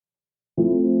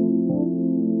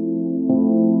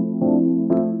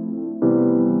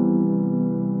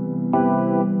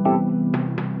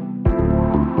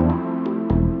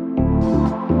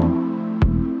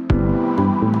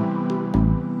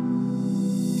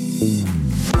You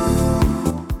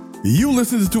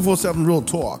listen to 247 Real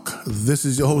Talk. This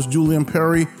is your host, Julian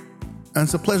Perry, and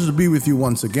it's a pleasure to be with you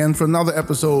once again for another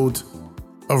episode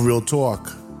of Real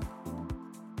Talk.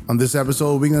 On this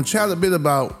episode, we're going to chat a bit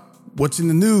about what's in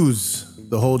the news,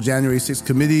 the whole January 6th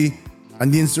committee,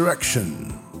 and the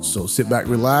insurrection. So sit back,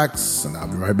 relax, and I'll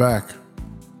be right back.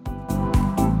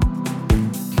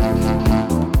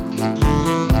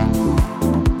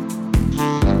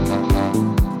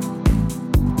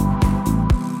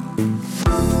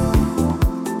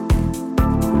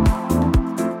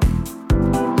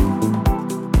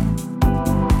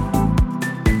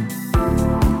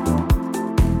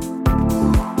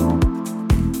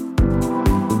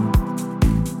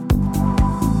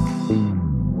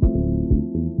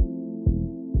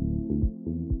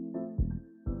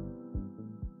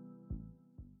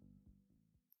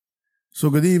 So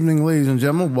good evening, ladies and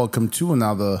gentlemen. Welcome to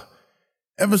another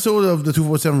episode of the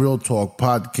 247 Real Talk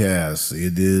podcast.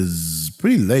 It is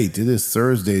pretty late. It is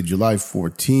Thursday, July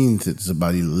 14th. It's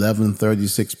about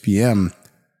 11:36 p.m.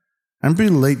 I'm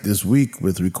pretty late this week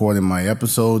with recording my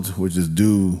episodes, which is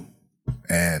due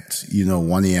at,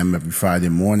 1 a.m. every Friday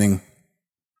morning.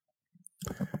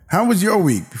 How was your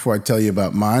week? Before I tell you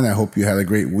about mine, I hope you had a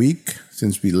great week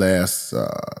since we last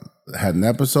had an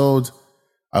episode.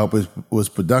 I hope it was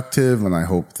productive, and I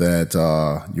hope that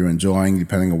you're enjoying,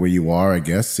 depending on where you are, I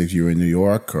guess. If you're in New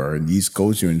York or in the East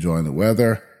Coast, you're enjoying the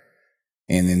weather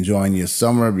and enjoying your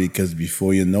summer, because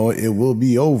before you know it, it will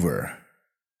be over.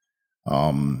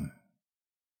 My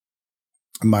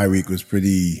week was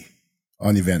pretty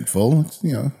uneventful.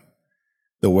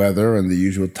 The weather and the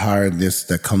usual tiredness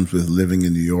that comes with living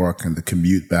in New York and the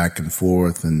commute back and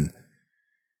forth, and,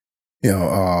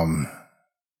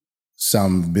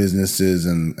 some businesses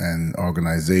and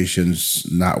organizations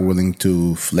not willing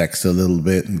to flex a little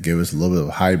bit and give us a little bit of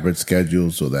a hybrid schedule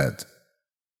so that,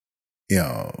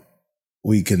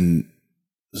 we can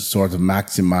sort of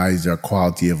maximize our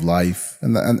quality of life.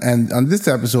 And on this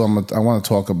episode, I want to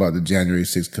talk about the January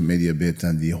 6th committee a bit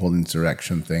and the whole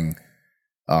insurrection thing.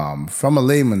 From a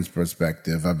layman's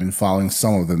perspective, I've been following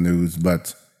some of the news,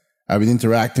 but I've been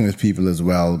interacting with people as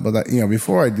well. But,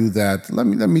 before I do that, let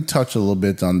me touch a little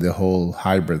bit on the whole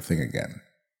hybrid thing again.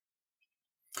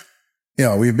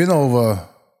 We've been over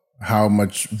how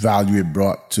much value it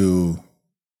brought to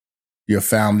your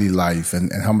family life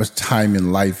and how much time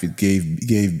in life it gave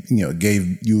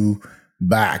you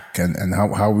back, and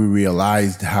how we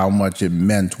realized how much it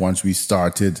meant once we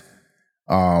started,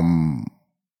 working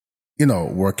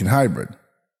hybrid.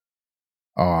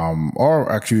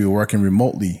 Or actually working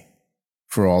remotely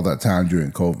for all that time during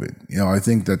COVID. I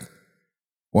think that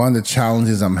one of the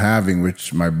challenges I'm having,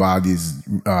 which my body's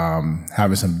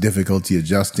having some difficulty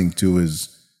adjusting to, is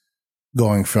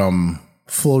going from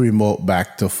full remote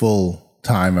back to full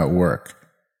time at work.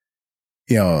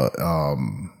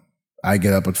 I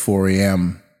get up at 4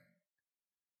 a.m.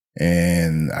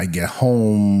 and I get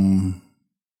home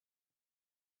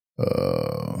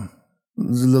a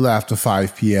little after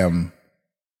 5 p.m.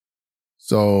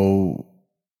 So,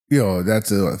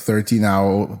 that's a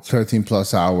 13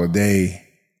 plus hour day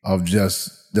of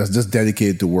just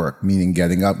dedicated to work, meaning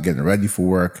getting up, getting ready for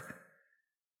work,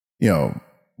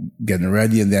 getting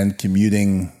ready and then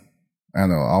commuting,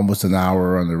 almost an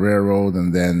hour on the railroad,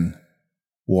 and then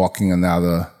walking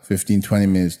another 15, 20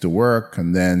 minutes to work,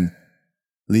 and then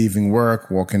leaving work,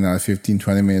 walking another 15,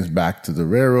 20 minutes back to the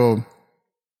railroad,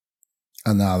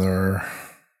 another,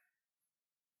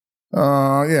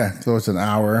 close to an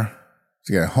hour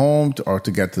to get home or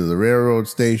to get to the railroad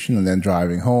station, and then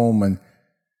driving home. And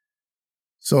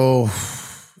so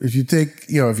if you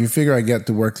figure I get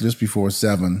to work just before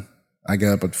 7, I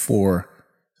get up at 4.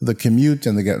 So the commute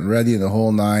and the getting ready and the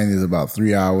whole 9 is about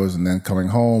 3 hours. And then coming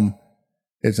home,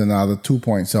 it's another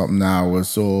 2-point-something hours.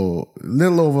 So a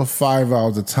little over 5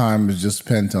 hours of time is just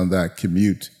spent on that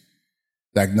commute.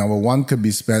 Like, number one could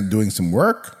be spent doing some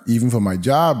work, even for my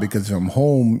job, because if I'm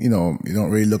home, you don't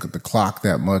really look at the clock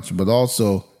that much. But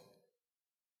also,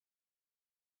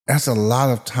 that's a lot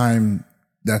of time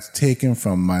that's taken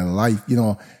from my life.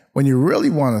 When you really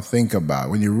want to think about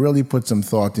it, when you really put some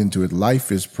thought into it, life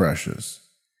is precious.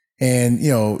 And,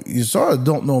 you sort of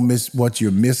don't know what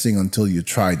you're missing until you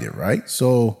tried it, right?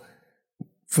 So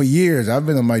for years, I've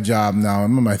been on my job now.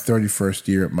 I'm in my 31st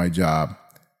year at my job.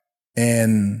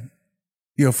 And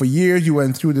for years you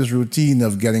went through this routine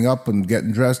of getting up and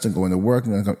getting dressed and going to work,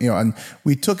 and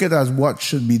we took it as what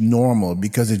should be normal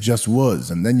because it just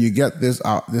was. And then you get this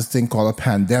thing called a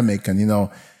pandemic, and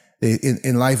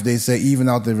in life they say even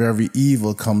out of the very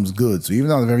evil comes good. So even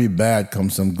out of the very bad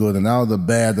comes some good, and out of the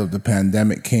bad of the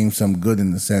pandemic came some good,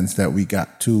 in the sense that we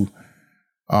got to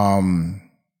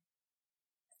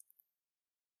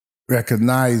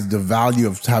recognize the value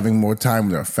of having more time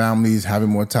with our families, having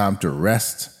more time to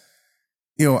rest.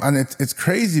 And it's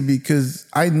crazy because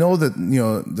I know that,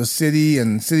 the city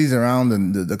and cities around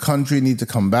and the country need to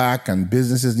come back and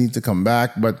businesses need to come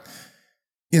back. But,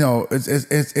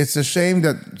 it's a shame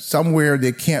that somewhere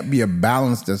there can't be a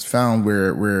balance that's found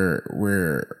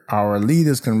where our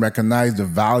leaders can recognize the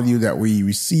value that we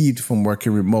received from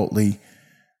working remotely,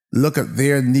 look at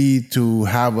their need to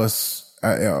have us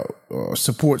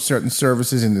support certain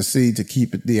services in the city to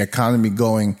keep the economy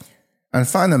going, and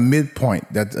find a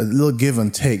midpoint, that a little give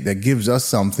and take that gives us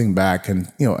something back and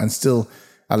still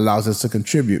allows us to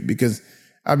contribute. Because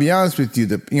I'll be honest with you,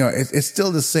 it's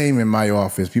still the same in my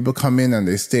office. People come in and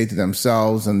they stay to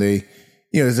themselves, and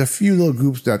there's a few little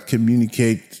groups that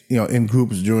communicate, in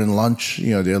groups during lunch.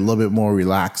 They're a little bit more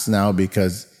relaxed now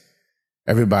because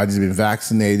everybody's been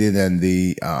vaccinated, and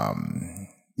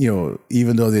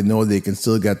even though they know they can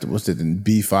still get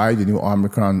B5, the new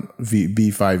Omicron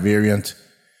B5 variant,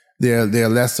 they're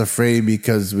less afraid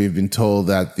because we've been told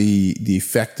that the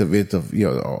effect of it,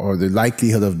 or the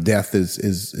likelihood of death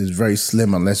is very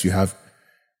slim unless you have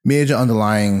major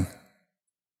underlying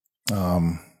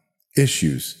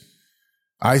issues.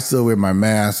 I still wear my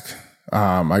mask.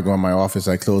 I go in my office,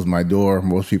 I close my door.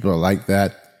 Most people are like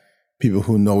that. People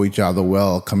who know each other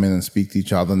well come in and speak to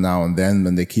each other now and then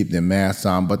when they keep their masks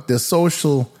on. But there's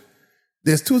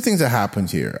two things that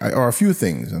happened here, or a few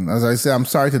things. And as I said, I'm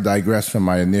sorry to digress from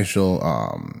my initial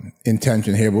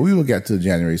intention here, but we will get to the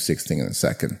January 6th thing in a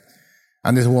second.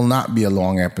 And this will not be a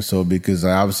long episode because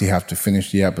I obviously have to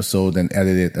finish the episode and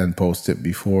edit it and post it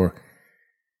before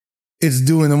it's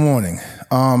due in the morning.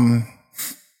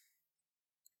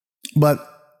 But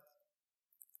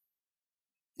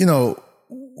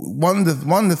one of the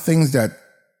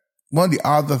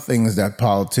other things that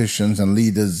politicians and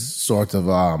leaders sort of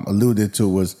alluded to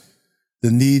was the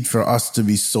need for us to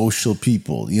be social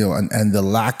people, and the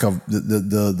lack of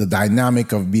the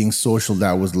dynamic of being social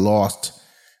that was lost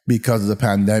because of the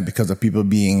pandemic, because of people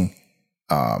being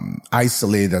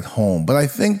isolated at home. But I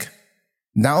think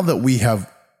now that we have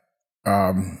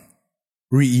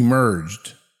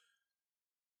reemerged,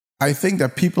 I think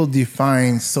that people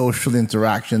define social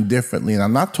interaction differently. And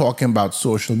I'm not talking about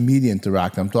social media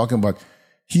interaction. I'm talking about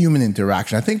human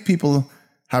interaction. I think people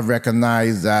have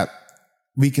recognized that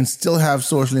we can still have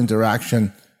social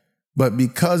interaction, but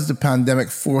because the pandemic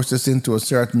forced us into a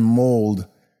certain mold,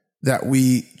 that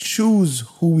we choose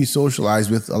who we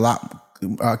socialize with a lot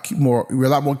more. We're a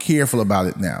lot more careful about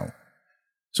it now.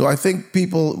 So I think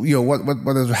people,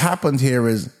 what has happened here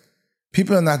is,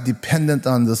 people are not dependent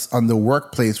on the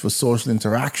workplace for social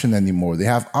interaction anymore. They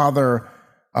have other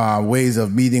ways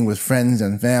of meeting with friends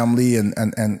and family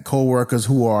and coworkers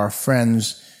who are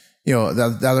friends,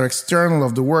 that are external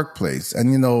of the workplace.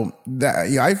 And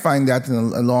I find that in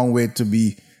a long way to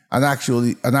be an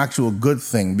actual good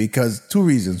thing, because two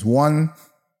reasons. One,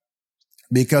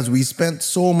 because we spent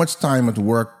so much time at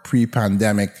work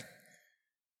pre-pandemic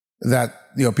that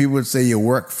people would say your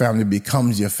work family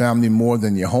becomes your family more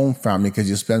than your home family because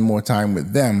you spend more time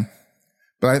with them.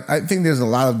 But I think there's a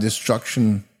lot of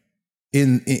destruction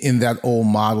in that old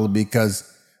model, because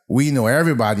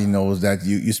everybody knows that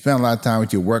you spend a lot of time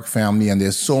with your work family, and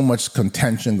there's so much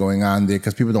contention going on there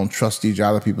because people don't trust each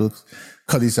other. People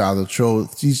cut each other's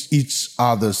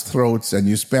throats, and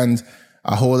you spend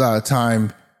a whole lot of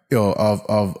time,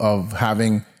 of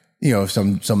having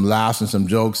some laughs and some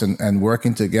jokes and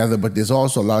working together, but there's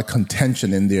also a lot of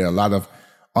contention in there, a lot of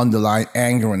underlying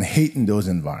anger and hate in those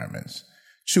environments.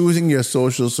 Choosing your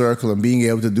social circle and being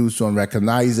able to do so and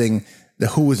recognizing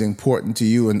who is important to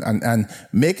you and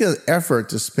make an effort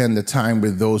to spend the time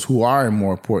with those who are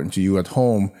more important to you at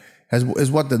home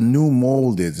is what the new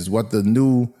mold is what the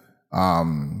new,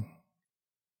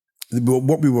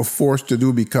 what we were forced to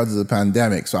do because of the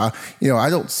pandemic. So I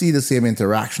don't see the same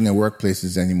interaction in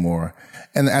workplaces anymore.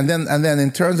 And then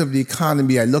in terms of the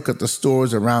economy, I look at the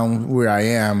stores around where I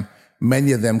am.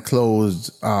 Many of them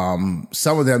closed. Some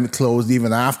of them closed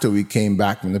even after we came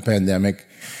back from the pandemic.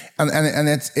 And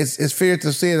it's fair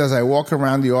to say that as I walk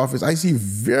around the office, I see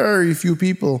very few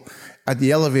people at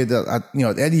the elevator at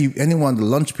any one of the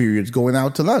lunch periods going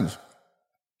out to lunch.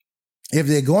 If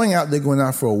they're going out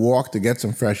for a walk to get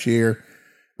some fresh air.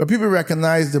 But people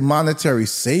recognize the monetary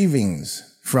savings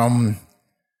from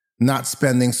not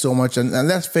spending so much. And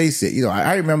let's face it,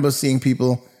 I remember seeing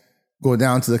people go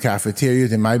down to the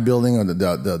cafeterias in my building, or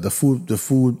the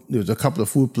food, there's a couple of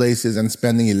food places, and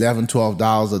spending $11,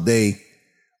 $12 a day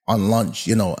on lunch,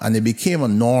 and it became a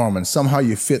norm, and somehow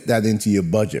you fit that into your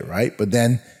budget, right? But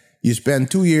then You spend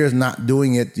 2 years not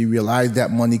doing it. You realize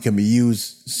that money can be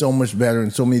used so much better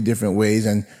in so many different ways.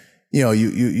 And,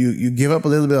 you give up a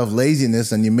little bit of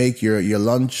laziness and you make your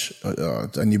lunch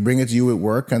and you bring it to you at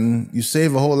work and you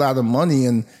save a whole lot of money.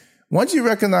 And once you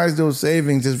recognize those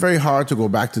savings, it's very hard to go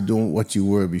back to doing what you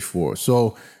were before.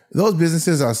 So those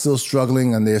businesses are still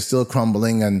struggling and they're still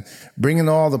crumbling, and bringing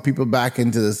all the people back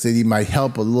into the city might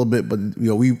help a little bit. But,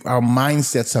 our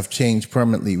mindsets have changed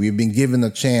permanently. We've been given a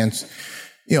chance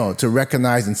to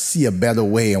recognize and see a better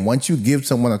way. And once you give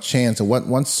someone a chance, and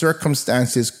once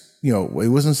circumstances, it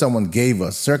wasn't someone gave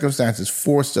us, circumstances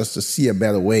forced us to see a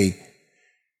better way,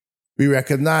 we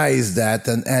recognize that,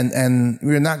 and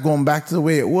we're not going back to the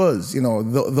way it was.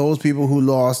 Those people who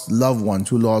lost loved ones,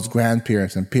 who lost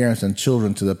grandparents and parents and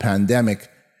children to the pandemic,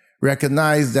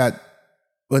 recognize that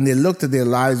when they looked at their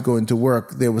lives going to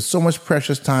work, there was so much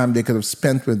precious time they could have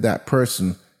spent with that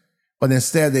person, but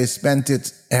instead they spent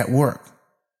it at work.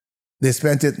 They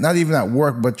spent it not even at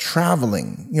work, but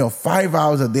traveling. 5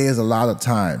 hours a day is a lot of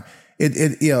time.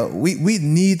 We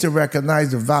need to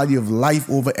recognize the value of life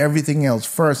over everything else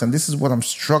first. And this is what I'm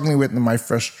struggling with, and my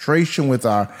frustration with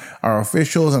our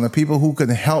officials and the people who can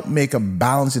help make a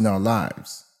balance in our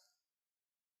lives.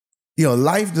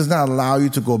 Life does not allow you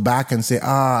to go back and say,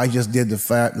 I just did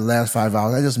the last 5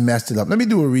 hours. I just messed it up. Let me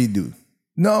do a redo.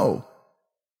 No.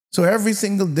 So every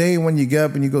single day when you get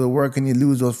up and you go to work and you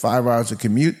lose those 5 hours of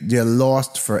commute, they're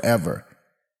lost forever.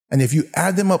 And if you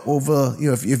add them up over,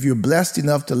 if you're blessed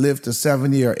enough to live to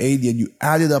 70 or 80 and you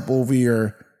add it up over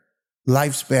your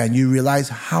lifespan, you realize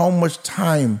how much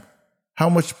time, how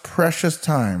much precious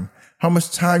time, how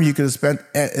much time you could have spent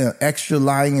extra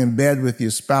lying in bed with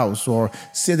your spouse or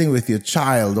sitting with your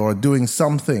child or doing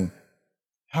something.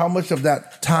 How much of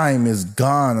that time is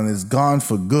gone, and is gone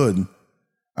for good.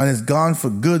 And it's gone for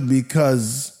good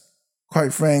because,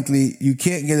 quite frankly, you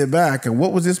can't get it back. And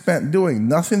what was it spent doing?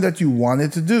 Nothing that you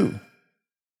wanted to do.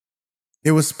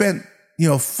 It was spent,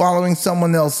 following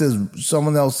someone else's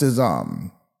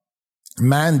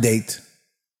mandate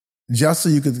just so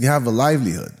you could have a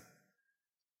livelihood.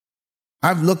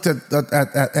 I've looked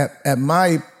at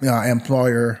my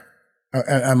employer,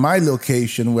 at my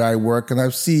location where I work, and I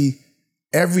see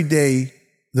every day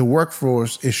the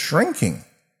workforce is shrinking.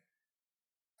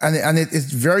 And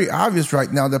it's very obvious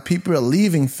right now that people are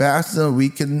leaving faster than we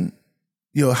can,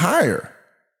 hire.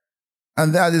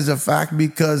 And that is a fact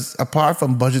because apart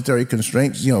from budgetary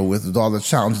constraints, with all the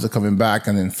challenges that are coming back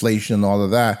and inflation and all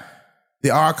of that,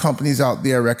 there are companies out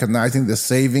there recognizing the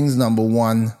savings, number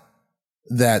one,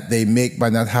 that they make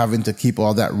by not having to keep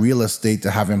all that real estate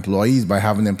to have employees, by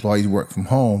having employees work from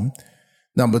home.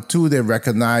 Number two, they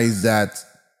recognize that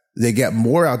they get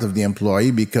more out of the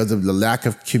employee because of the lack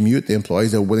of commute. The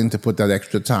employees are willing to put that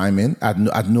extra time in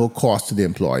at no cost to the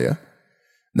employer.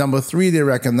 Number three, they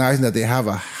recognize that they have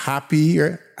a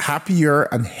happier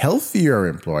and healthier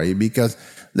employee because,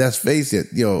 let's face it,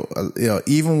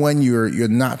 even when you're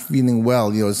not feeling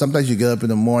well, sometimes you get up in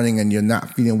the morning and you're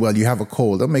not feeling well, you have a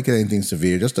cold. Don't make it anything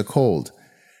severe, just a cold.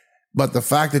 But the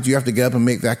fact that you have to get up and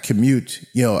make that commute,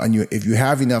 and if you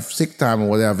have enough sick time or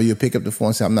whatever, you pick up the phone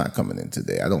and say, I'm not coming in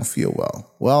today. I don't feel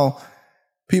well. Well,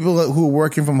 people who are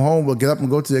working from home will get up and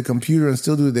go to their computer and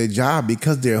still do their job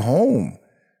because they're home.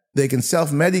 They can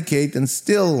self-medicate and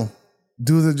still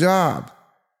do the job.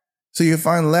 So you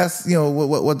find less,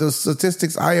 what the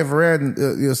statistics I have read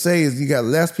say is you got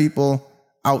less people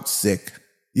out sick.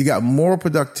 You got more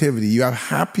productivity. You have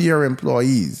happier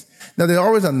employees. Now, there are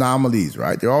always anomalies,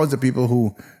 right? There are always the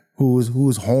people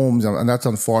whose homes, and that's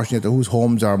unfortunate, whose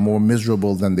homes are more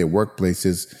miserable than their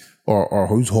workplaces, or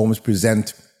whose homes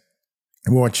present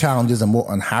more challenges and more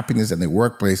unhappiness than their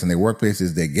workplace, and their workplace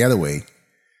is their getaway.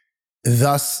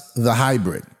 Thus, the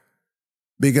hybrid.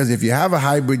 Because if you have a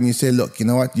hybrid and you say, look, you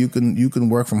know what, you can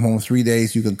work from home 3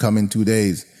 days, you can come in 2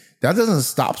 days. That doesn't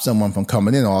stop someone from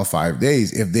coming in all 5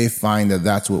 days if they find that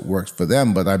that's what works for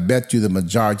them. But I bet you the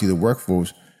majority of the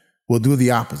workforce will do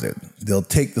the opposite. They'll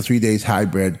take the 3 days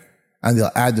hybrid and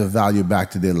they'll add the value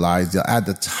back to their lives. They'll add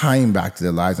the time back to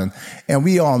their lives. And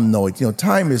we all know it.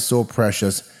 Time is so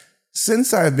precious.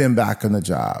 Since I've been back on the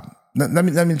job, let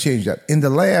me change that. In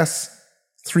the last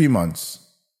 3 months,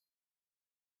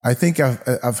 I think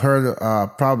I've heard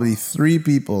probably 3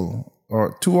 people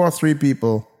or 2 or 3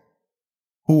 people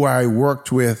who I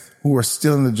worked with who are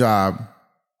still in the job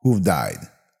who've died.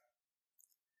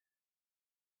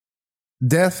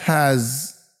 Death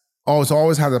has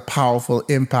always had a powerful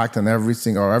impact on every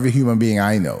human being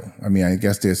I know. I mean, I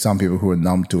guess there's some people who are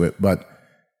numb to it,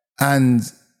 and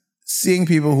seeing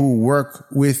people who work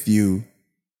with you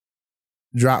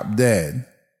drop dead,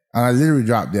 and I literally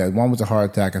dropped dead. One was a heart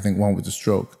attack, I think one was a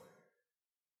stroke.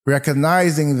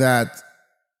 recognizing that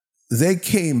they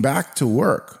came back to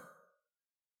work.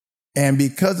 And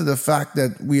because of the fact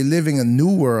that we're living a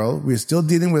new world, we're still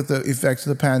dealing with the effects of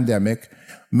the pandemic.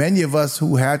 Many of us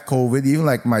who had COVID, even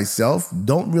like myself,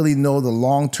 don't really know the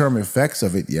long-term effects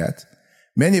of it yet.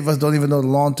 Many of us don't even know the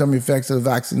long-term effects of the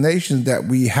vaccinations that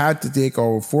we had to take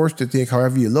or were forced to take,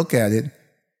 however you look at it.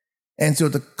 And so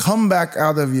to come back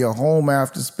out of your home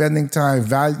after spending time,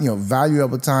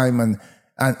 valuable time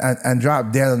and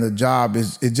drop dead on the job,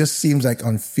 it just seems like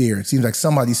unfair. It seems like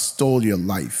somebody stole your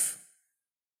life.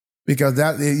 Because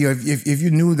that, if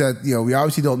you knew that, we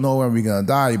obviously don't know when we're going to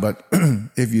die, but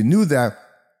if you knew that,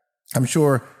 I'm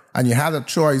sure, and you had a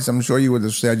choice, I'm sure you would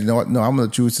have said, you know what, no, I'm going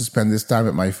to choose to spend this time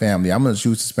with my family. I'm going to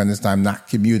choose to spend this time not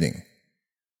commuting.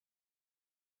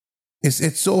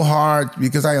 It's so hard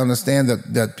because I understand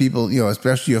that people,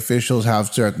 especially officials,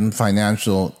 have certain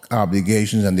financial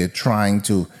obligations and they're trying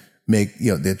to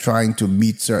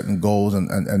meet certain goals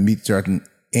and meet certain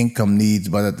income needs.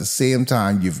 But at the same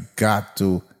time, you've got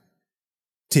to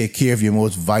take care of your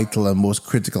most vital and most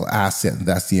critical asset, and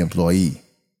that's the employee.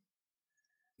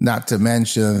 Not to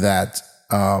mention that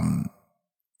the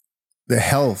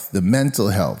health, the mental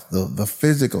health, the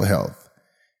physical health.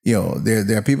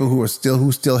 There are people who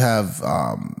still have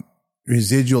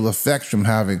residual effects from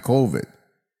having COVID,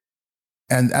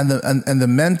 and the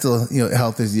mental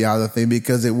health is the other thing,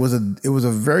 because it was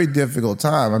a very difficult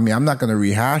time. I mean, I'm not going to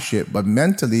rehash it, but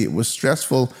mentally it was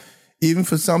stressful, even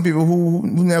for some people who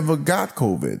never got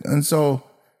COVID. And so,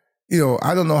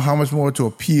 I don't know how much more to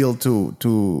appeal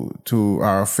to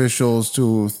our officials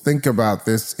to think about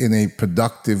this in a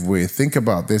productive way, think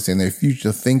about this in a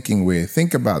future thinking way,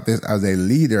 think about this as a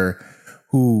leader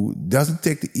who doesn't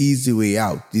take the easy way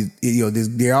out.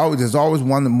 There's always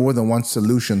more than one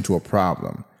solution to a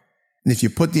problem. And if you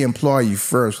put the employee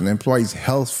first and the employee's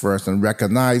health first and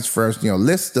recognize first,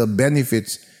 list the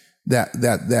benefits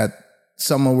that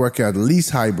someone working at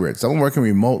least hybrid, someone working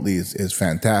remotely is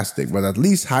fantastic, but at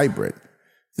least hybrid.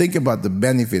 Think about the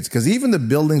benefits, because even the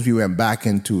buildings we went back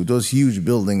into, those huge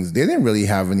buildings, they didn't really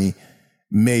have any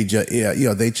major air.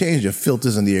 They changed the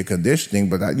filters and the air conditioning,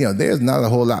 but there's not a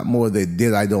whole lot more they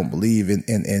did, I don't believe,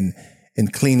 in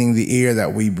cleaning the air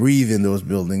that we breathe in those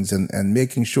buildings and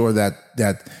making sure that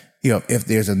if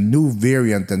there's a new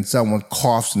variant and someone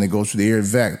coughs and they go through the air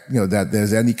vent, that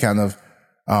there's any kind of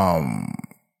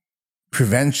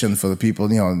prevention for the people.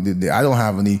 I don't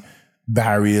have any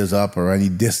barriers up or any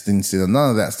distances, none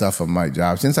of that stuff on my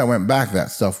job. Since I went back,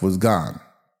 that stuff was gone,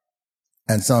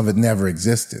 and some of it never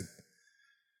existed.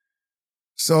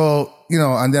 So,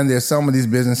 and then there's some of these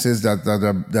businesses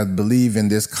that believe in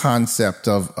this concept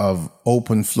of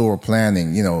open floor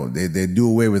planning. They do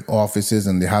away with offices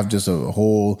and they have just a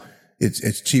whole,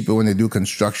 it's cheaper when they do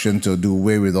construction to do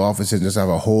away with offices and just have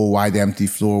a whole wide empty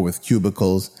floor with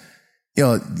cubicles.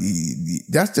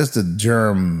 That's just a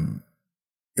germ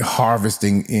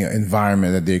harvesting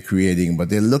environment that they're creating, but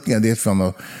they're looking at it from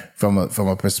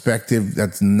a perspective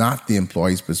that's not the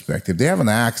employee's perspective. They haven't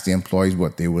asked the employees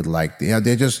what they would like.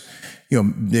 They just,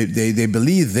 they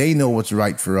believe they know what's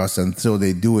right for us, and so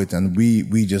they do it, and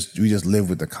we just live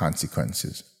with the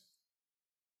consequences.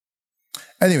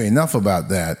 Anyway, enough about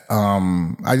that.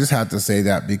 I just had to say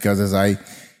that because as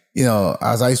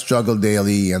I struggle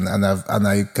daily, and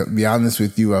I can be honest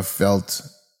with you, I've felt,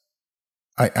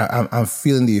 I'm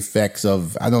feeling the effects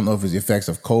of, I don't know if it's the effects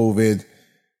of COVID,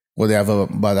 whatever,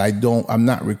 but I'm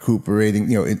not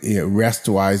recuperating, rest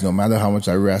wise. No matter how much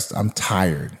I rest, I'm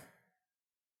tired.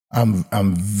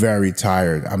 I'm very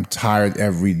tired. I'm tired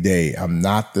every day. I'm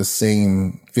not the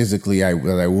same physically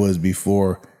that I was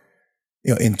before,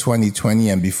 in 2020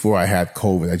 and before I had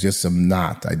COVID. I just am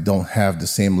not. I don't have the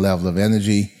same level of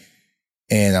energy.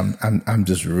 And I'm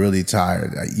just really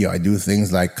tired. I do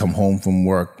things like come home from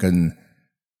work and,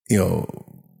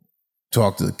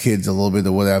 talk to the kids a little bit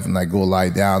or whatever, and I go lie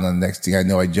down, and the next thing I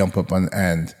know, I jump up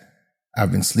and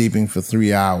I've been sleeping for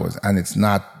 3 hours, and it's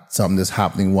not something that's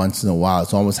happening once in a while.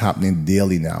 It's almost happening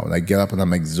daily now. And I get up and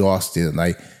I'm exhausted,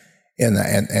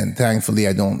 and thankfully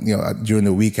I don't, during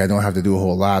the week I don't have to do a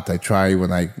whole lot. I try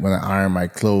when I iron my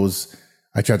clothes,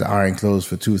 I try to iron clothes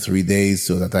for 2-3 days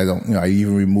so that I don't, I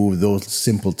even remove those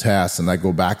simple tasks, and I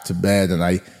go back to bed and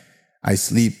I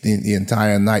sleep the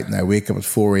entire night, and I wake up at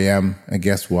 4 a.m. and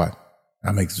guess what?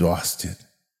 I'm exhausted.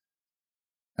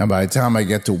 And by the time I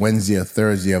get to Wednesday or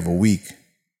Thursday of a week,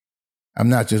 I'm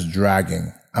not just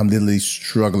dragging. I'm literally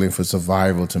struggling for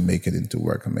survival to make it into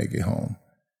work and make it home.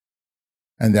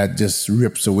 And that just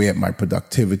rips away at my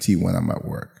productivity when I'm at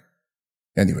work.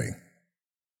 Anyway,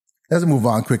 let's move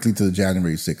on quickly to the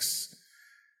January 6th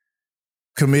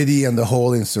committee and the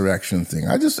whole insurrection thing.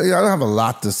 I don't have a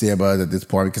lot to say about it at this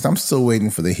point because I'm still waiting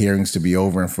for the hearings to be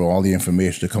over and for all the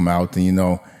information to come out.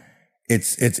 And,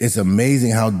 it's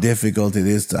amazing how difficult it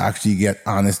is to actually get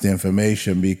honest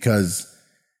information, because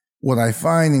what I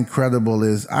find incredible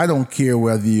is I don't care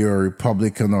whether you're a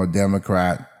Republican or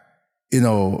Democrat,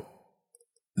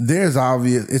 it's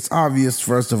obvious,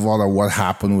 first of all, that what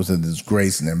happened was a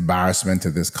disgrace and embarrassment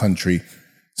to this country,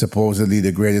 supposedly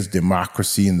the greatest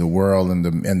democracy in the world and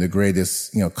the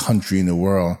greatest, country in the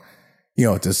world.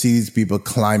 To see these people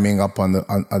climbing up at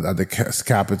the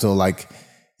Capitol, like,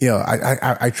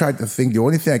 I tried to think, the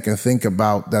only thing I can think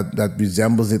about that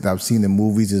resembles it that I've seen in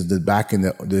movies is that back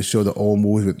they show the old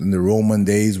movies in the Roman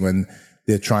days when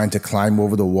they're trying to climb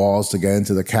over the walls to get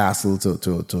into the castle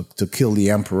to kill the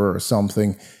emperor or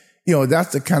something.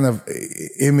 That's the kind of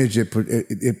image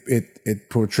it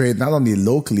portrayed, not only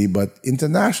locally, but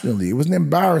internationally. It was an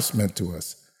embarrassment to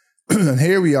us. And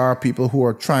here we are, people who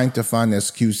are trying to find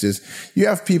excuses. You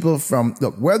have people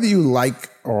whether you like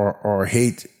or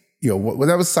hate,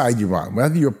 whatever side you're on,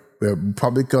 whether you're a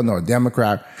Republican or a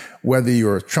Democrat, whether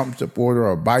you're a Trump supporter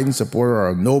or a Biden supporter or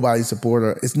a nobody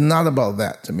supporter, it's not about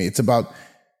that to me. It's about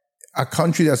a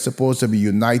country that's supposed to be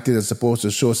united, that's supposed to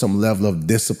show some level of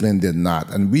discipline, did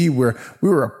not. And we were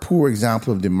a poor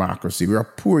example of democracy. We were a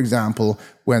poor example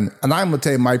and I'm going to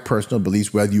tell you my personal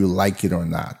beliefs, whether you like it or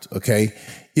not. Okay.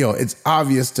 It's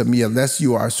obvious to me, unless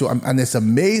you are and it's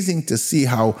amazing to see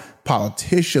how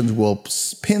politicians will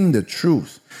spin the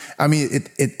truth. I mean,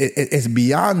 it's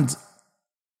beyond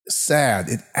sad.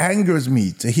 It angers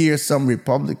me to hear some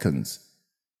Republicans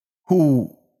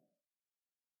who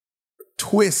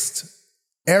twist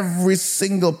every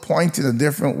single point in a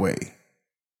different way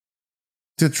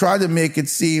to try to make it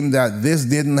seem that this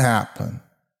didn't happen,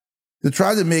 to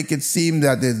try to make it seem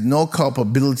that there's no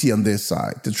culpability on this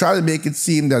side, to try to make it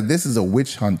seem that this is a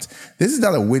witch hunt. This is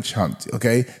not a witch hunt,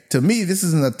 okay? To me, this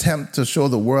is an attempt to show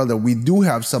the world that we do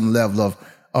have some level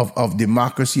of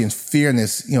democracy and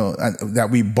fairness, and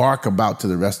that we bark about to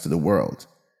the rest of the world.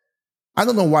 I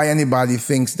don't know why anybody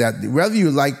thinks that, whether you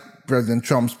like President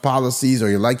Trump's policies or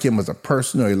you like him as a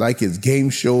person or you like his game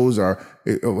shows or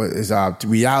his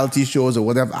reality shows or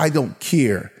whatever, I don't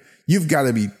care. You've got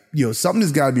to be,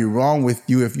 something's got to be wrong with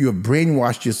you if you have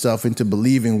brainwashed yourself into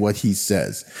believing what he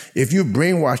says. If you've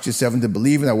brainwashed yourself into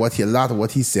believing that a lot of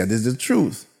what he said is the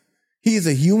truth. He is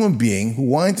a human being who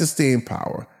wanted to stay in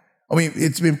power. I mean,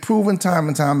 it's been proven time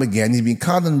and time again. He's been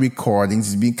caught on recordings.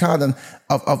 He's been caught on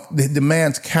of the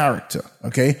man's character.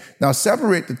 Okay. Now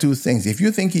separate the two things. If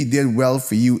you think he did well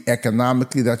for you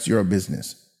economically, that's your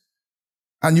business.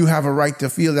 And you have a right to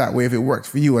feel that way if it works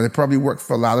for you. And it probably worked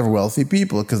for a lot of wealthy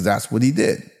people because that's what he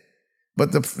did.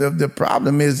 But the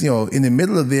problem is, in the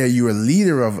middle of there, you're a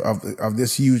leader of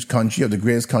this huge country, of the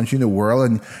greatest country in the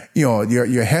world. And,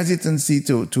 your hesitancy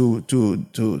to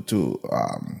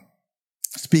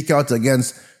speak out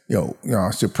against,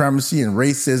 supremacy and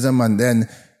racism, and then,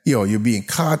 you're being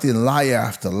caught in lie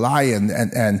after lie.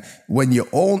 And when your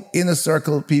own inner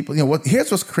circle of people,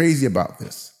 here's what's crazy about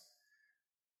this.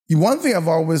 One thing I've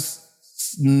always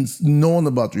known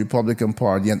about the Republican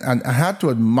Party, and I had to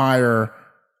admire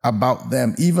about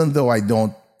them, even though I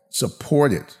don't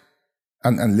support it.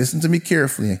 And listen to me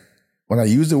carefully. When I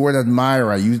use the word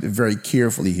admire, I use it very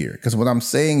carefully here. Because what I'm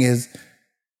saying is,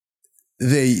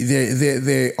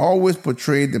 they always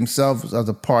portrayed themselves as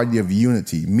a party of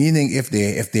unity, meaning if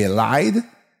they lied,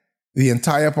 the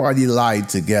entire party lied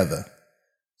together.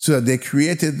 So they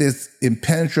created this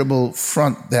impenetrable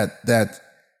front that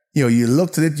you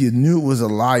looked at it, you knew it was a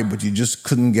lie, but you just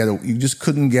couldn't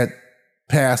get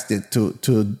past it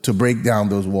to break down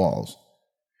those walls.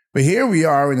 But here we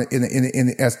are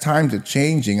in as times are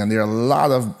changing, and there are a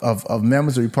lot of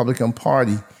members of the Republican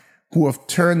Party who have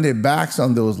turned their backs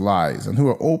on those lies and who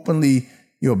are openly,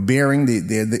 bearing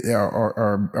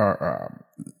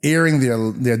airing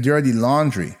their dirty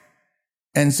laundry.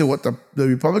 And so what the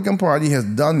Republican Party has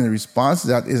done in response to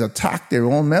that is attack their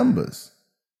own members.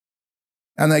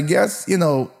 And I guess, when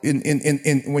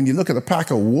you look at a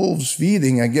pack of wolves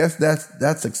feeding, I guess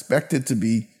that's expected to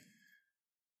be,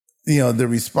 the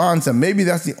response. And maybe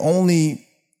that's the only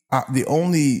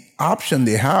option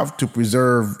they have to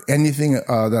preserve anything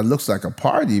that looks like a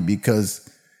party, because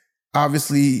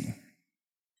obviously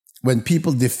when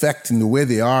people defect in the way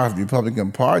they are of the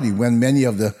Republican Party, when many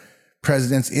of the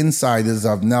president's insiders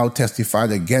have now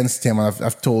testified against him, and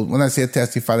I've told, when I say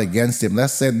testified against him,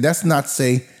 let's not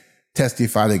say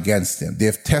testified against him.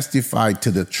 They've testified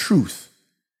to the truth,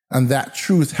 and that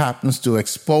truth happens to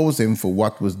expose him for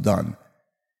what was done.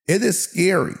 It is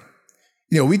scary.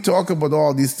 we talk about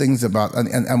all these things about,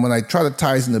 and when I try to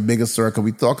tie it in the bigger circle,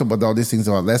 we talk about all these things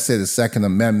about, let's say, the Second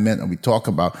Amendment, and we talk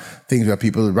about things where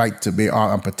people have the right to be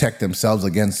and protect themselves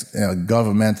against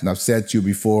government. And I've said to you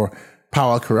before,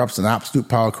 power corrupts, and absolute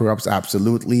power corrupts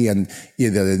absolutely. And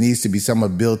there needs to be some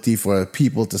ability for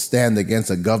people to stand against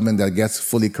a government that gets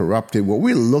fully corrupted. What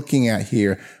we're looking at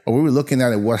here, or we were looking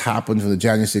at what happened for the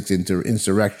January 6th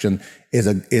insurrection, is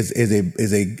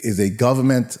a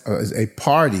government, is a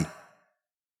party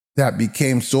that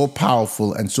became so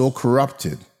powerful and so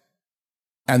corrupted.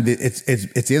 And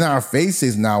it's in our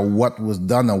faces now what was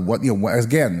done, and what,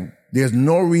 again, there's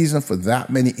no reason for that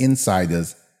many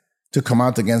insiders to come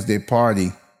out against their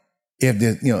party if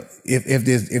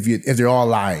they're all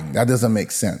lying. That doesn't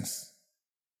make sense.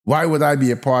 Why would I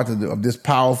be a part of this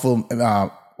powerful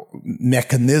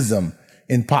mechanism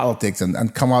in politics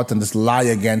and come out and just lie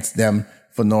against them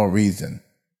for no reason?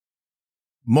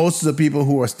 Most of the people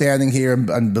who are standing here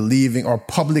and believing, or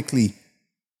publicly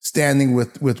standing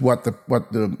with what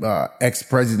the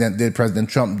ex-president did, President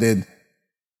Trump did,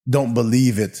 don't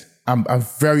believe it. I'm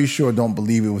very sure don't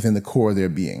believe it within the core of their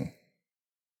being.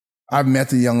 I've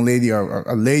met a young lady, or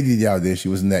a lady the other day. She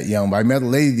wasn't that young, but I met a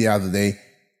lady the other day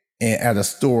at a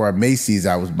store at Macy's.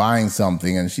 I was buying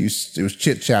something, and she was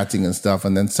chit-chatting and stuff.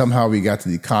 And then somehow we got to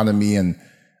the economy, and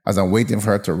as I'm waiting for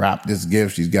her to wrap this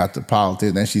gift, she's got to politics.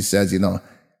 And then she says,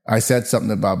 I said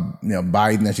something about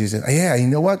Biden, and she said, yeah, you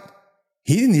know what?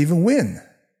 He didn't even win.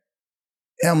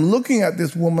 And I'm looking at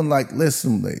this woman like,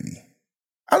 listen, lady,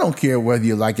 I don't care whether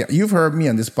you like it. You've heard me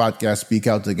on this podcast speak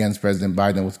out against President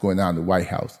Biden, what's going on in the White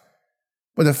House.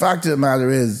 But the fact of the matter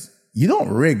is, you don't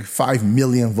rig 5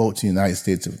 million votes in the United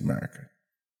States of America.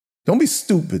 Don't be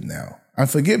stupid now. And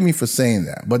forgive me for saying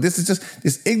that. But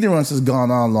this ignorance has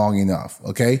gone on long enough,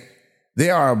 okay?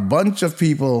 There are a bunch of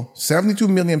people, 72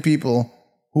 million people,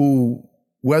 who,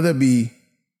 whether it be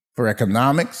for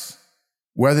economics,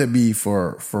 whether it be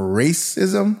for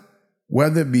racism,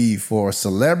 whether it be for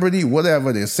celebrity,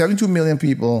 whatever, there's 72 million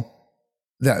people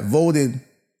that voted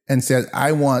and said,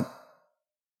 I want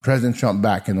President Trump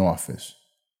back in office.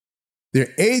 There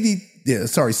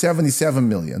are 77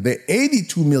 million. There are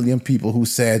 82 million people who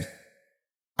said,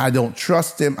 I don't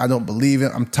trust him. I don't believe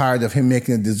him. I'm tired of him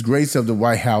making a disgrace of the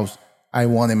White House. I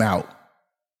want him out.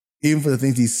 Even for the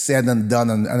things he's said and done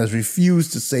and has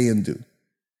refused to say and do.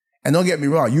 And don't get me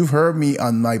wrong, you've heard me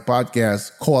on my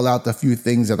podcast call out a few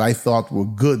things that I thought were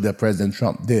good that President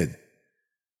Trump did.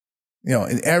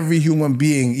 In every human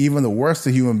being, even the worst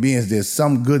of human beings, there's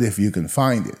some good if you can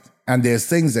find it. And there's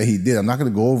things that he did. I'm not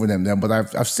going to go over them, but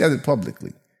I've said it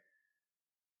publicly.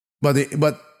 But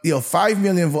 5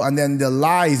 million votes, and then the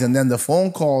lies, and then the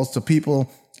phone calls to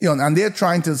people, and they're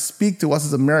trying to speak to us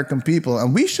as American people,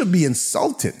 and we should be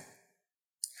insulted.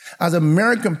 As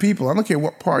American people, I don't care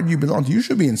what party you belong to, you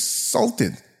should be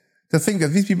insulted to think that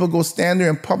these people go stand there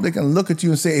in public and look at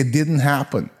you and say it didn't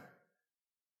happen.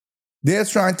 They're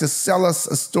trying to sell us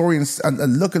a story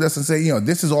and look at us and say,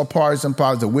 this is all partisan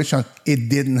politics, a witch hunt. It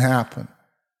didn't happen.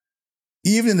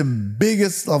 Even in the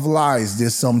biggest of lies,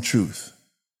 there's some truth.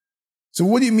 So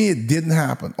what do you mean it didn't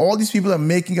happen? All these people are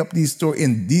making up these stories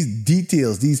in these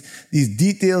details, these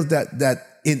details that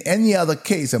in any other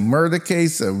case, a murder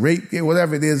case, a rape case,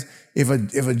 whatever it is, if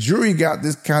a jury got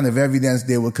this kind of evidence,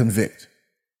 they will convict.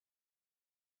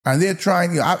 And they're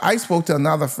trying, I spoke to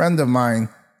another friend of mine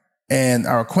and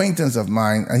our acquaintance of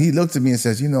mine, and he looked at me and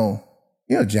says,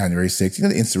 January 6th,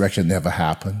 the insurrection never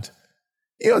happened.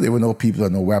 There were no people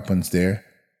and no weapons there.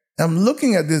 And I'm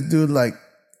looking at this dude like,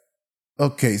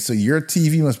 okay, so your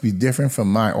TV must be different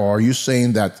from mine, or are you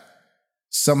saying that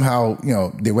somehow,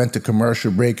 they went to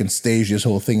commercial break and staged this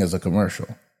whole thing as a commercial?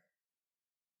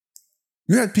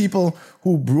 You had people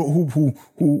who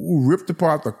ripped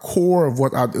apart the core of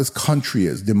what this country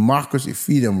is: democracy,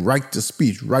 freedom, right to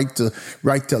speech, right to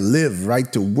live,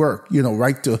 right to work,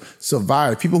 right to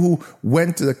survive. People who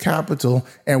went to the Capitol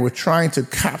and were trying to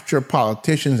capture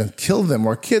politicians and kill them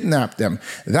or kidnap them.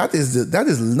 That is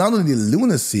not only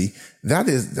lunacy, that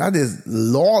is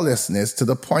lawlessness to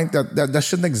the point that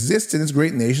shouldn't exist in this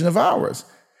great nation of ours.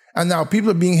 And now people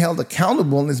are being held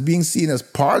accountable and it's being seen as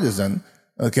partisan.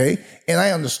 Okay. And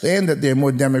I understand that there are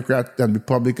more Democrats than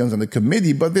Republicans on the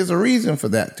committee, but there's a reason for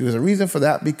that. There's a reason for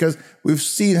that because we've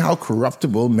seen how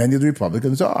corruptible many of the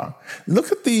Republicans are.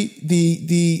 Look at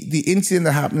the incident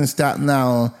that happened in Staten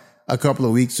Island a couple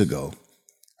of weeks ago.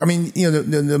 I mean,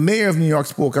 the mayor of New York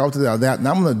spoke out about that, and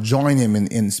I'm going to join him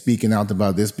in speaking out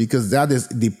about this because that is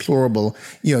deplorable.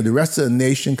 The rest of the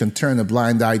nation can turn a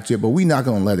blind eye to it, but we're not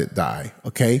going to let it die.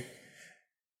 Okay.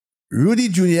 Rudy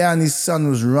Giuliani's son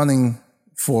was running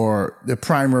for the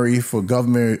primary for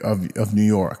governor of New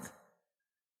York.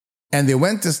 And they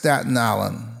went to Staten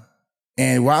Island.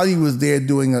 And while he was there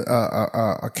doing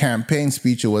a campaign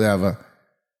speech or whatever,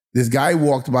 this guy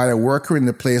walked by, a worker in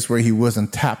the place where he was,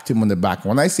 and tapped him on the back.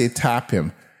 When I say tap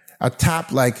him, a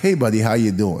tap like, hey, buddy, how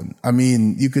you doing? I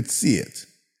mean, you could see it.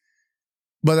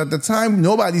 But at the time,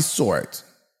 nobody saw it.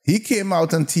 He came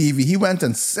out on TV. He went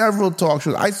on several talk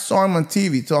shows. I saw him on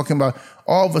TV talking about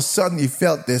all of a sudden he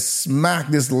felt this smack,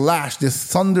 this lash, this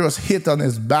thunderous hit on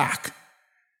his back.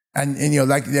 And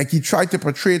like he tried to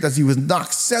portray it as he was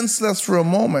knocked senseless for a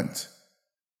moment.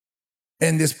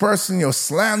 And this person,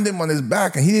 slammed him on his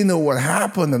back, and he didn't know what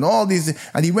happened, and all these,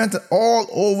 and he went all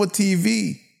over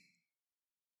TV.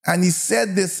 And he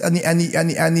said this, and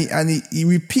he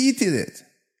repeated it.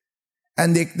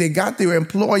 And they got their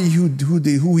employee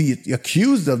who he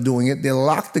accused of doing it. They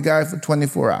locked the guy for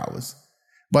 24 hours.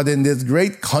 But in this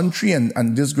great country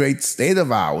and this great state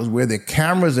of ours, where there are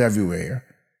cameras everywhere,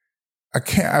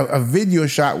 a video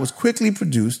shot was quickly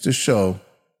produced to show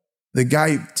the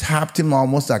guy tapped him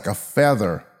almost like a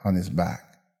feather on his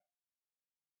back.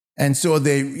 And so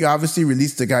they obviously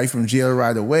released the guy from jail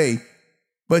right away.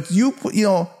 But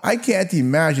I can't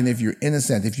imagine, if you're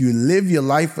innocent, if you live your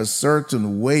life a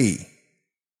certain way.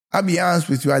 I'll be honest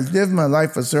with you, I live my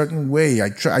life a certain way.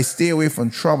 I stay away from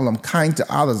trouble. I'm kind to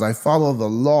others. I follow the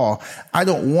law. I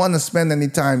don't want to spend any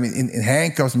time in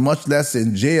handcuffs, much less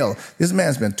in jail. This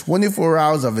man spent 24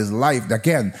 hours of his life.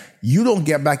 Again, you don't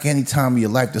get back any time of your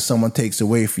life that someone takes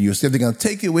away from you. So if they're going to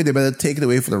take it away, they better take it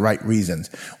away for the right reasons.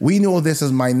 We know this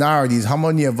as minorities. How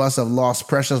many of us have lost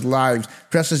precious lives,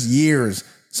 precious years?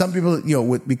 Some people,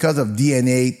 because of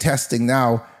DNA testing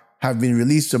now, have been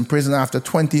released from prison after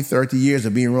 20, 30 years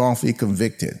of being wrongfully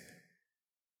convicted.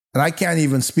 And I can't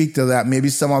even speak to that. Maybe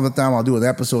some other time I'll do an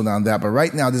episode on that. But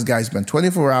right now, this guy spent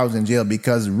 24 hours in jail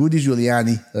because Rudy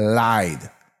Giuliani lied.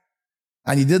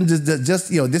 And he didn't just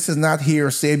this is not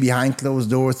hearsay behind closed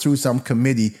doors through some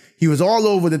committee. He was all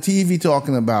over the TV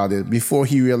talking about it before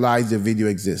he realized the video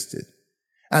existed.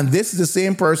 And this is the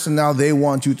same person now they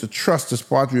want you to trust as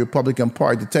part of the Republican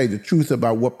Party to tell you the truth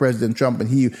about what President Trump and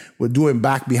he were doing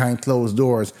back behind closed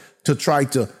doors to try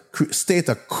to state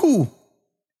a coup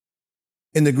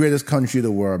in the greatest country of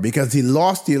the world, because he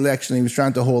lost the election. He was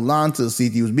trying to hold on to the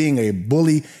seat. He was being a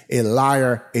bully, a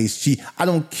liar, a cheat. I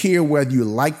don't care whether you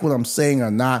like what I'm saying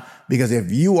or not, because if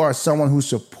you are someone who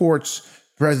supports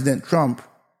President Trump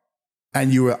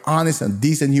and you're an honest and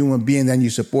decent human being, then you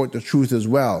support the truth as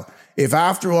well. If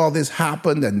after all this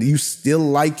happened and you still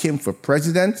like him for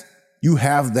president, you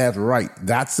have that right.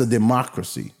 That's a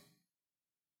democracy.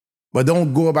 But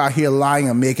don't go about here lying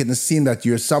and making it seem that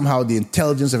you're somehow the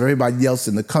intelligence of everybody else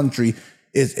in the country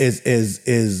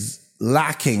is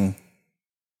lacking,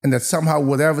 and that somehow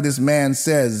whatever this man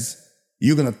says,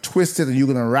 you're going to twist it and you're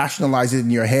going to rationalize it in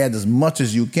your head as much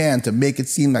as you can to make it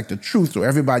seem like the truth, or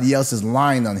everybody else is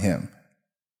lying on him.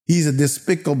 He's a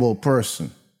despicable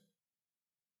person.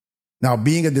 Now,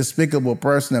 being a despicable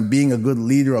person and being a good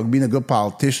leader or being a good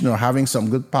politician or having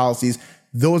some good policies,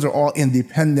 those are all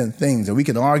independent things, and we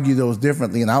can argue those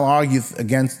differently, and I'll argue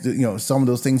against some of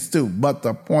those things too. But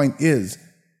the point is,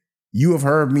 you have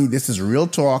heard me. This is real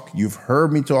talk. You've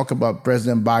heard me talk about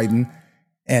President Biden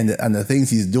and the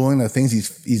things he's doing, the things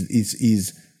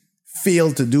he's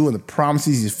failed to do, and the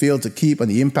promises he's failed to keep,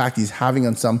 and the impact he's having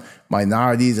on some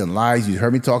minorities and lives. You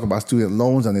heard me talk about student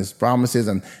loans and his promises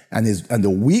and the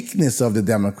weakness of the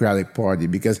Democratic Party,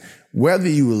 because whether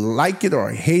you like it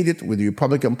or hate it with the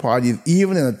Republican Party,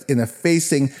 even in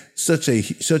facing such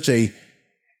a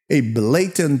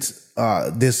blatant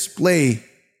display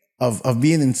of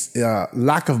being in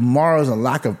lack of morals and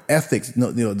lack of ethics,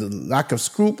 the lack of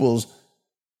scruples,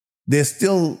 they're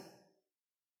still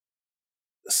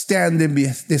standing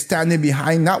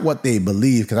behind not what they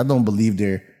believe, because I don't believe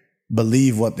they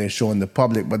believe what they're showing the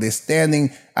public, but they're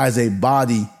standing as a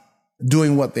body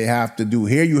doing what they have to do.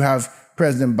 Here you have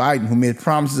President Biden, who made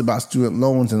promises about student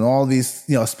loans and all these,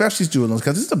 especially student loans,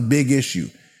 because it's a big issue.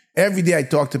 Every day I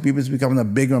talk to people, it's becoming a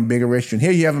bigger and bigger issue. And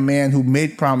here you have a man who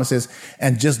made promises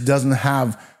and just doesn't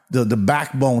have the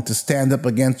backbone to stand up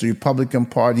against the Republican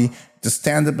Party, to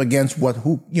stand up against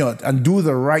and do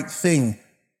the right thing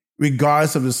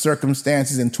regardless of the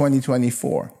circumstances in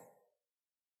 2024.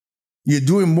 You're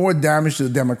doing more damage to the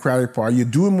Democratic Party. You're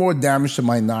doing more damage to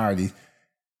minorities.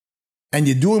 And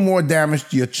you're doing more damage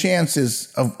to your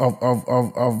chances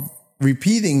of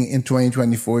repeating in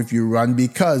 2024 if you run,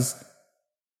 because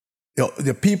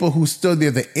the people who stood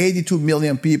there, the 82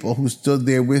 million people who stood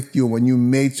there with you when you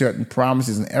made certain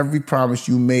promises, and every promise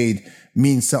you made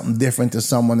means something different to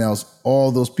someone else,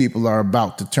 all those people are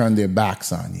about to turn their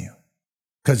backs on you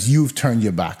because you've turned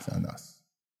your backs on us.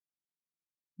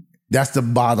 That's the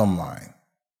bottom line.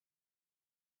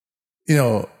 You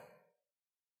know,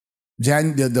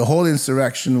 the whole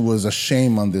insurrection was a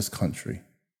shame on this country.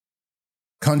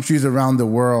 Countries around the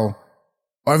world,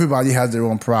 everybody has their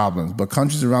own problems, but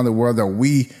countries around the world that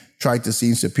we try to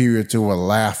seem superior to are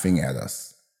laughing at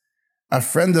us. A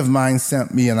friend of mine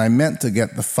sent me, and I meant to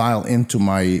get the file into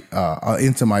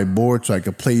my board so I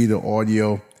could play you the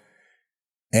audio,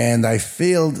 and I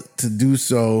failed to do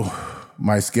so.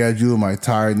 My schedule, my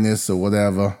tiredness, or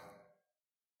whatever.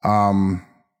 And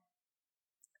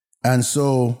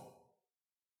so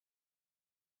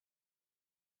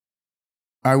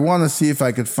I want to see if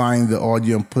I could find the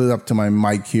audio and put it up to my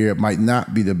mic here. It might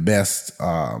not be the best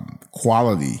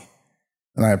quality,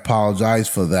 and I apologize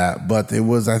for that. But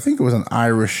I think it was an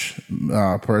Irish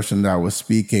person that was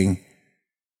speaking,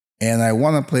 and I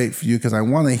want to play it for you because I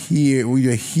want to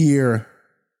hear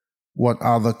what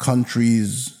other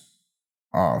countries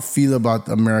feel about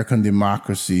American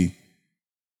democracy,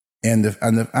 and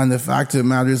the fact of the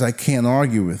matter is I can't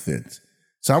argue with it.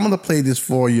 So I'm going to play this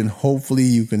for you, and hopefully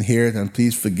you can hear it. And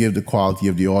please forgive the quality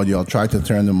of the audio. I'll try to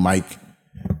turn the mic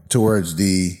towards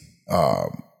the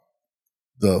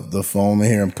phone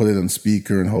here and put it on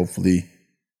speaker, and hopefully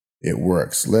it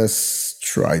works. Let's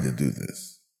try to do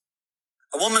this.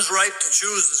 A woman's right to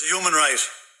choose is a human right.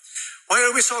 Why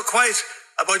are we so quiet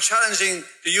about challenging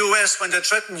the US when they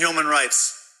threaten human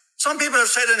rights? Some people have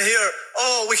said in here,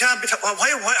 oh, we can't be,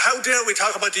 how dare we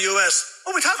talk about the US?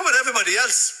 Well, we talk about everybody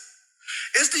else.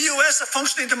 Is the US a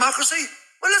functioning democracy?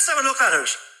 Well, let's have a look at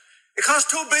it. It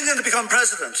costs $2 billion to become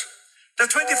president.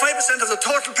 They're 25% of the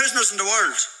total prisoners in the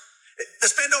world. They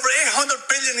spend over $800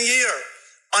 billion a year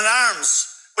on arms,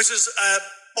 which is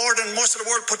more than most of the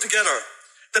world put together.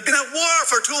 They've been at war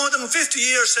for 250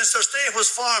 years since their state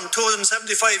was formed 275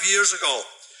 years ago.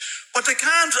 But they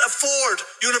can't afford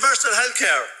universal health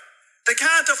care. They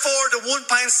can't afford the $1.7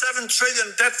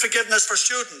 trillion debt forgiveness for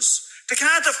students. They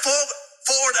can't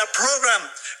afford a program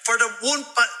for the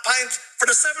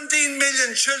 17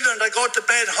 million children that go to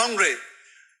bed hungry.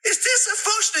 Is this a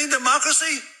functioning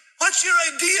democracy? What's your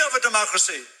idea of a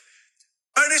democracy?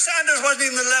 Bernie Sanders wasn't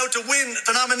even allowed to win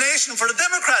the nomination for the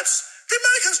Democrats. The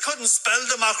Americans couldn't spell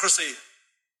democracy.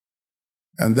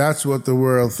 And that's what the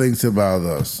world thinks about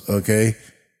us, okay?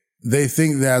 They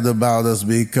think that about us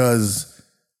because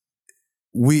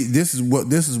this is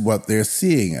what they're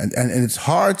seeing. And it's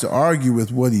hard to argue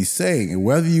with what he's saying. And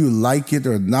whether you like it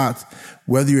or not,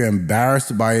 whether you're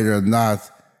embarrassed by it or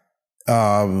not,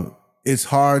 it's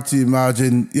hard to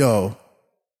imagine,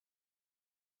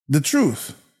 the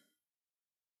truth.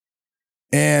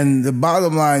 And the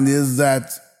bottom line is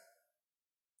that,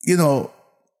 he's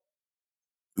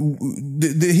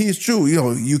true.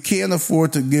 You can't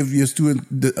afford to give your student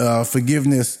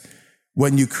forgiveness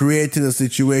when you created a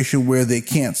situation where they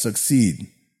can't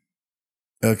succeed.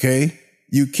 Okay?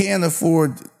 You can't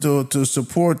afford to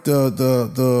support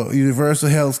the universal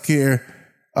health care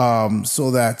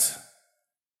so that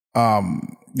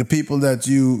the people that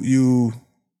you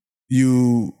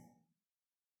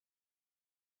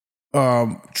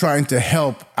trying to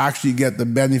help actually get the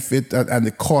benefit, and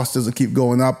the cost doesn't keep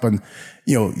going up, and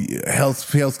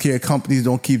healthcare companies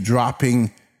don't keep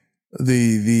dropping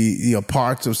the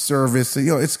parts of service.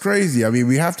 It's crazy. I mean,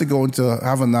 we have to go into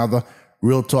have another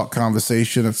real talk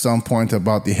conversation at some point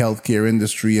about the healthcare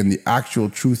industry and the actual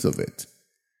truth of it.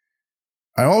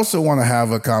 I also want to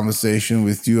have a conversation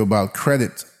with you about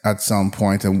credit at some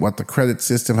point and what the credit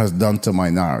system has done to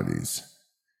minorities.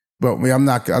 But I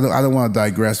don't want to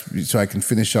digress so I can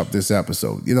finish up this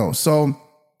episode. So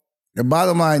the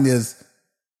bottom line is,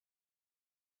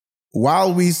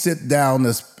 while we sit down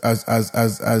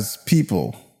as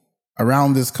people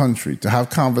around this country to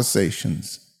have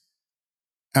conversations,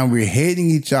 and we're hating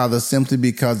each other simply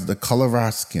because of the color of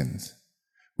our skins,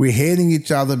 we're hating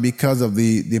each other because of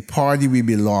the party we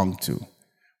belong to,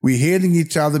 we're hating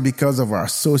each other because of our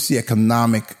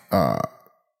socioeconomic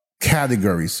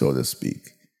category, so to speak.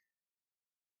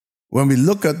 When we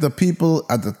look at the people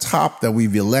at the top that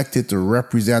we've elected to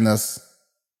represent us,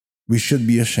 we should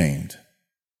be ashamed.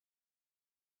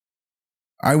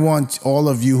 I want all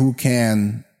of you who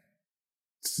can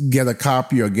get a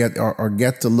copy or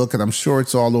get to look at, I'm sure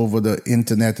it's all over the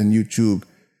internet and YouTube,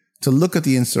 to look at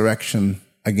the insurrection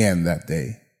again that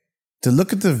day, to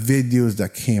look at the videos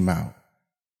that came out.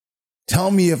 Tell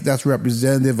me if that's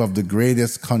representative of the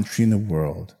greatest country in the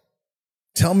world.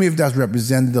 Tell me if that's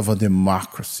representative of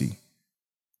democracy.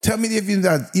 Tell me if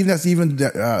that's even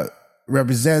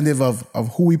representative of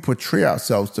who we portray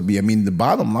ourselves to be. I mean, the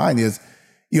bottom line is,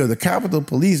 the Capitol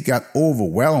Police got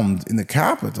overwhelmed in the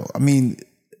Capitol. I mean,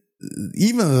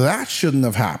 even that shouldn't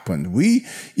have happened.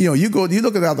 You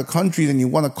look at other countries and you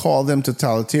want to call them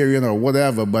totalitarian or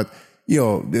whatever, but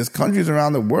there's countries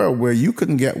around the world where you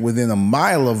couldn't get within a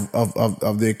mile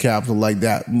of their capital like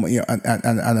that,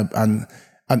 and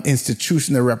an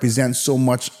institution that represents so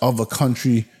much of a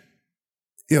country,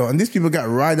 and these people got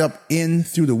right up in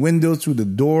through the windows, through the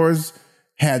doors,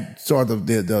 had sort of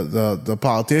the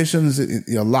politicians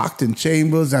locked in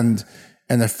chambers, and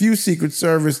a few Secret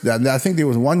Service. That I think there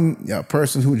was one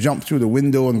person who jumped through the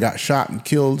window and got shot and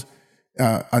killed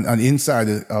on the inside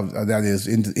of that is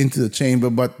into the chamber,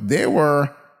 but they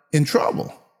were in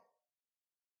trouble.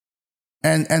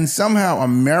 And somehow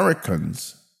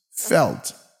Americans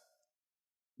felt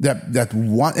that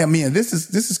one. I mean, this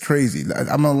is crazy.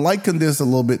 I'm gonna liken this a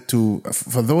little bit to,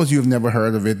 for those of you who've never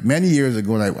heard of it, many years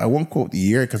ago, and I won't quote the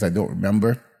year because I don't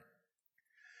remember.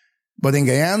 But in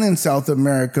Guyana in South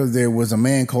America, there was a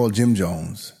man called Jim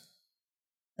Jones,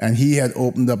 and he had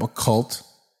opened up a cult,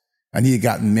 and he had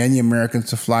gotten many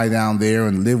Americans to fly down there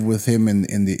and live with him in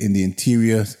the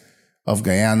interior of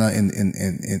Guyana,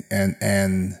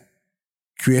 and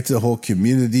created a whole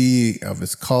community of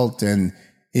his cult. And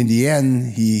in the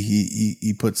end,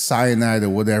 he put cyanide or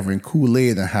whatever in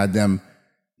Kool-Aid and had them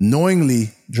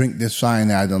knowingly drink this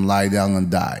cyanide and lie down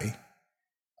and die.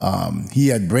 He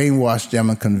had brainwashed them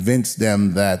and convinced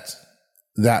them that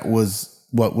was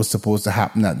what was supposed to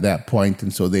happen at that point.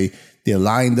 And so they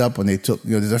lined up and they took,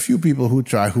 there's a few people who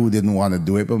didn't want to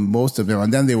do it, but most of them,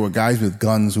 and then there were guys with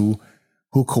guns who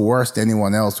coerced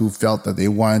anyone else who felt that they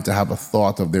wanted to have a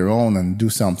thought of their own and do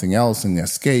something else and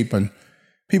escape. And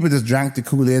people just drank the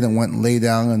Kool-Aid and went and lay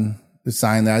down and the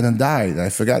cyanide and died. I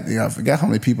forgot how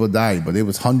many people died, but it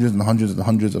was hundreds and hundreds and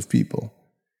hundreds of people.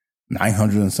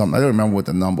 900 and something. I don't remember what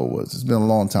the number was. It's been a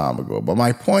long time ago. But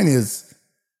my point is,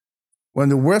 when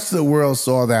the rest of the world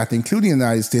saw that, including the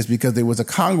United States, because there was a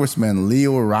congressman,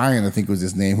 Leo Ryan, I think was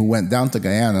his name, who went down to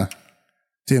Guyana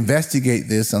to investigate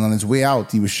this, and on his way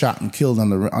out, he was shot and killed on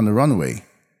the runway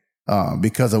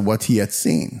because of what he had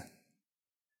seen.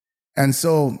 And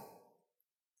so,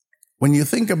 when you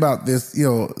think about this,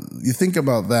 you think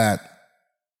about that.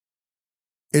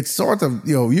 It's sort of,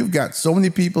 you've got so many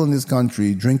people in this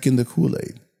country drinking the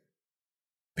Kool-Aid.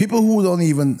 People who don't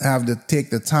even have to take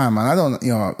the time.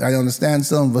 And I understand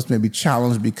some of us may be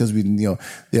challenged because there are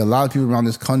a lot of people around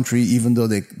this country, even though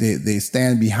they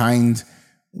stand behind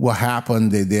what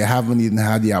happened, they haven't even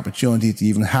had the opportunity to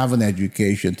even have an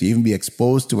education, to even be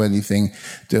exposed to anything,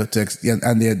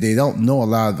 and they don't know a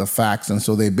lot of the facts. And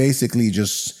so they basically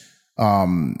just,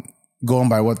 going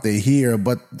by what they hear.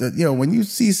 But when you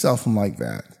see something like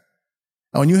that,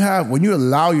 and when you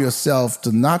allow yourself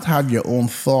to not have your own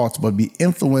thoughts but be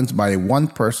influenced by one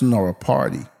person or a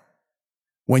party,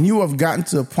 when you have gotten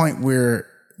to a point where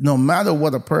no matter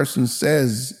what a person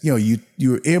says,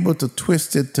 you're able to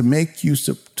twist it to make you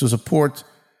to support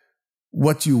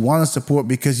what you want to support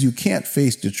because you can't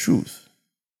face the truth.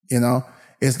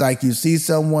 It's like you see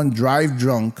someone drive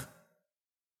drunk,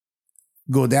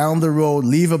 go down the road,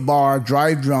 leave a bar,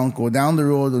 drive drunk, go down the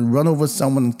road and run over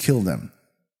someone and kill them.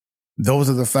 Those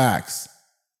are the facts.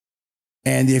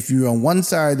 And if you're on one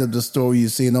side of the story, you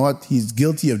say, he's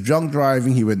guilty of drunk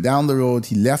driving. He went down the road.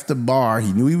 He left the bar.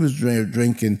 He knew he was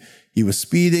drinking. He was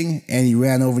speeding and he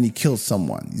ran over and he killed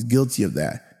someone. He's guilty of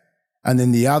that. And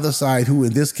then the other side, who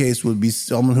in this case would be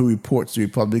someone who reports the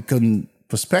Republican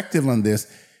perspective on this,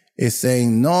 is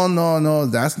saying, no,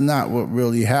 that's not what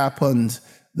really happened.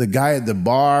 The guy at the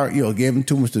bar, gave him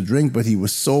too much to drink, but he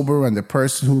was sober, and the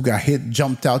person who got hit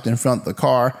jumped out in front of the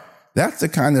car. That's the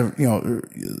kind of,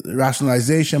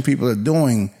 rationalization people are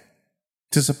doing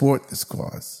to support this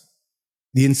cause.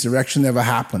 The insurrection never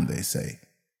happened, they say.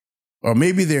 Or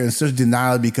maybe they're in such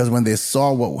denial because when they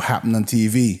saw what happened on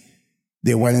TV,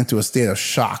 they went into a state of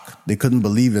shock. They couldn't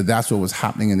believe that that's what was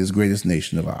happening in this greatest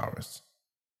nation of ours.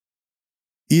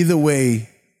 Either way,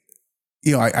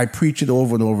 I preach it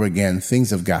over and over again.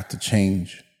 Things have got to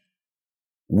change.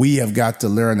 We have got to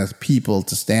learn as people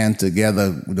to stand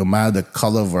together no matter the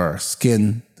color of our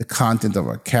skin, the content of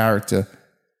our character.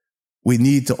 We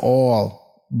need to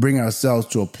all bring ourselves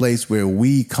to a place where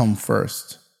we come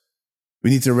first. We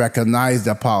need to recognize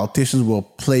that politicians will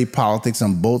play politics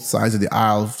on both sides of the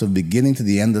aisle from the beginning to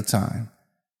the end of time,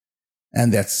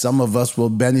 and that some of us will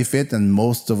benefit and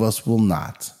most of us will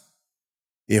not.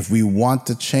 If we want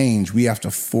to change, we have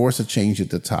to force a change at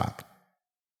the top.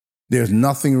 There's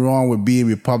nothing wrong with being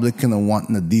Republican and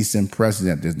wanting a decent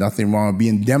president. There's nothing wrong with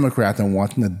being Democrat and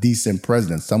wanting a decent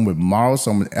president. Some with morals,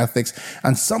 some with ethics,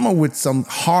 and someone with some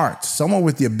heart, someone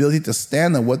with the ability to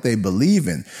stand on what they believe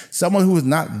in. Someone who is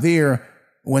not there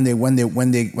when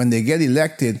they get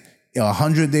elected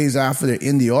 100 days after they're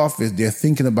in the office, they're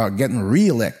thinking about getting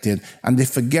reelected, and they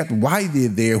forget why they're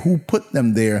there, who put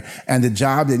them there, and the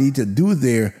job they need to do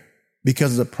there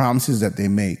because of the promises that they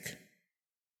make.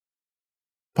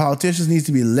 Politicians need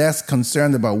to be less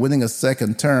concerned about winning a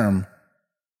second term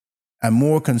and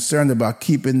more concerned about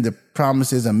keeping the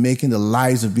promises and making the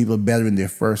lives of people better in their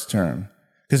first term.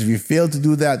 Because if you fail to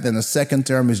do that, then a second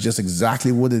term is just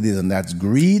exactly what it is, and that's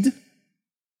greed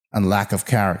and lack of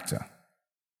character.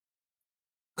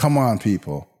 Come on,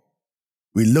 people.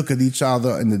 We look at each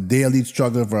other in the daily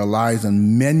struggle of our lives,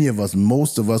 and many of us,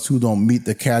 most of us who don't meet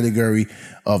the category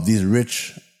of these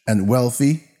rich and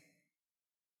wealthy,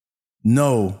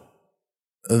 know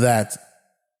that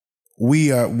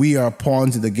we are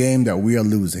pawns in the game that we are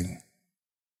losing.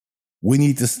 We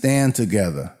need to stand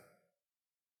together.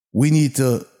 We need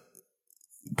to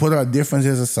put our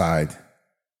differences aside,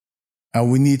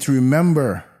 and we need to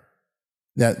remember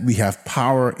that we have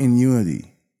power in unity.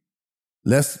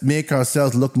 Let's make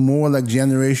ourselves look more like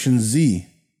Generation Z.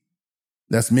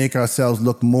 Let's make ourselves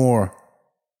look more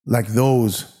like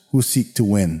those who seek to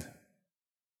win.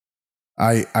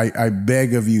 I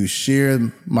beg of you, share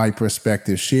my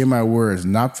perspective, share my words,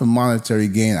 not for monetary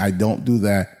gain. I don't do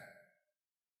that,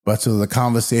 but so the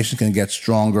conversation can get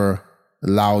stronger,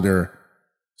 louder,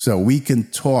 so we can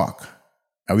talk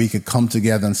and we can come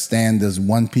together and stand as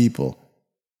one people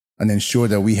and ensure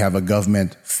that we have a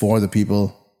government for the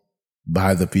people,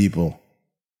 by the people.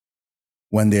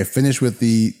 When they're finished with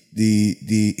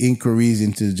the inquiries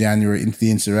into the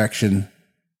insurrection,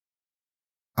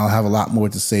 I'll have a lot more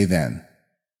to say then.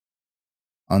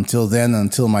 Until then,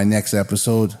 until my next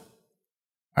episode,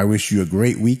 I wish you a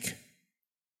great week.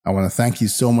 I want to thank you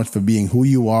so much for being who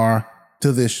you are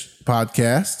to this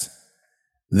podcast.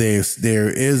 There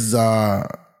is the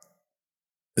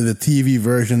TV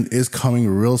version is coming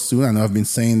real soon. I know I've been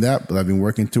saying that, but I've been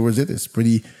working towards it. It's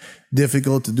pretty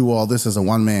difficult to do all this as a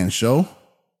one-man show.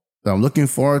 So I'm looking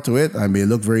forward to it. I may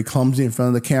look very clumsy in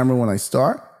front of the camera when I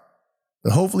start,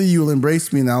 but hopefully you'll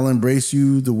embrace me and I'll embrace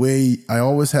you the way I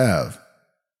always have.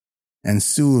 And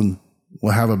soon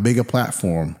we'll have a bigger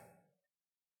platform,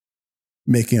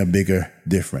 making a bigger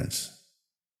difference.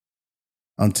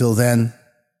 Until then,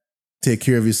 take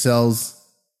care of yourselves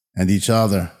and each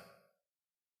other.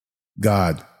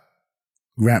 God,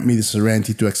 grant me the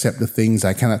serenity to accept the things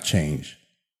I cannot change,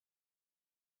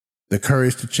 the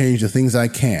courage to change the things I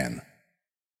can,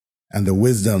 and the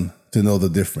wisdom to know the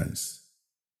difference.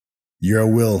 Your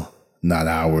will, not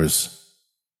ours,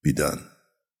 be done.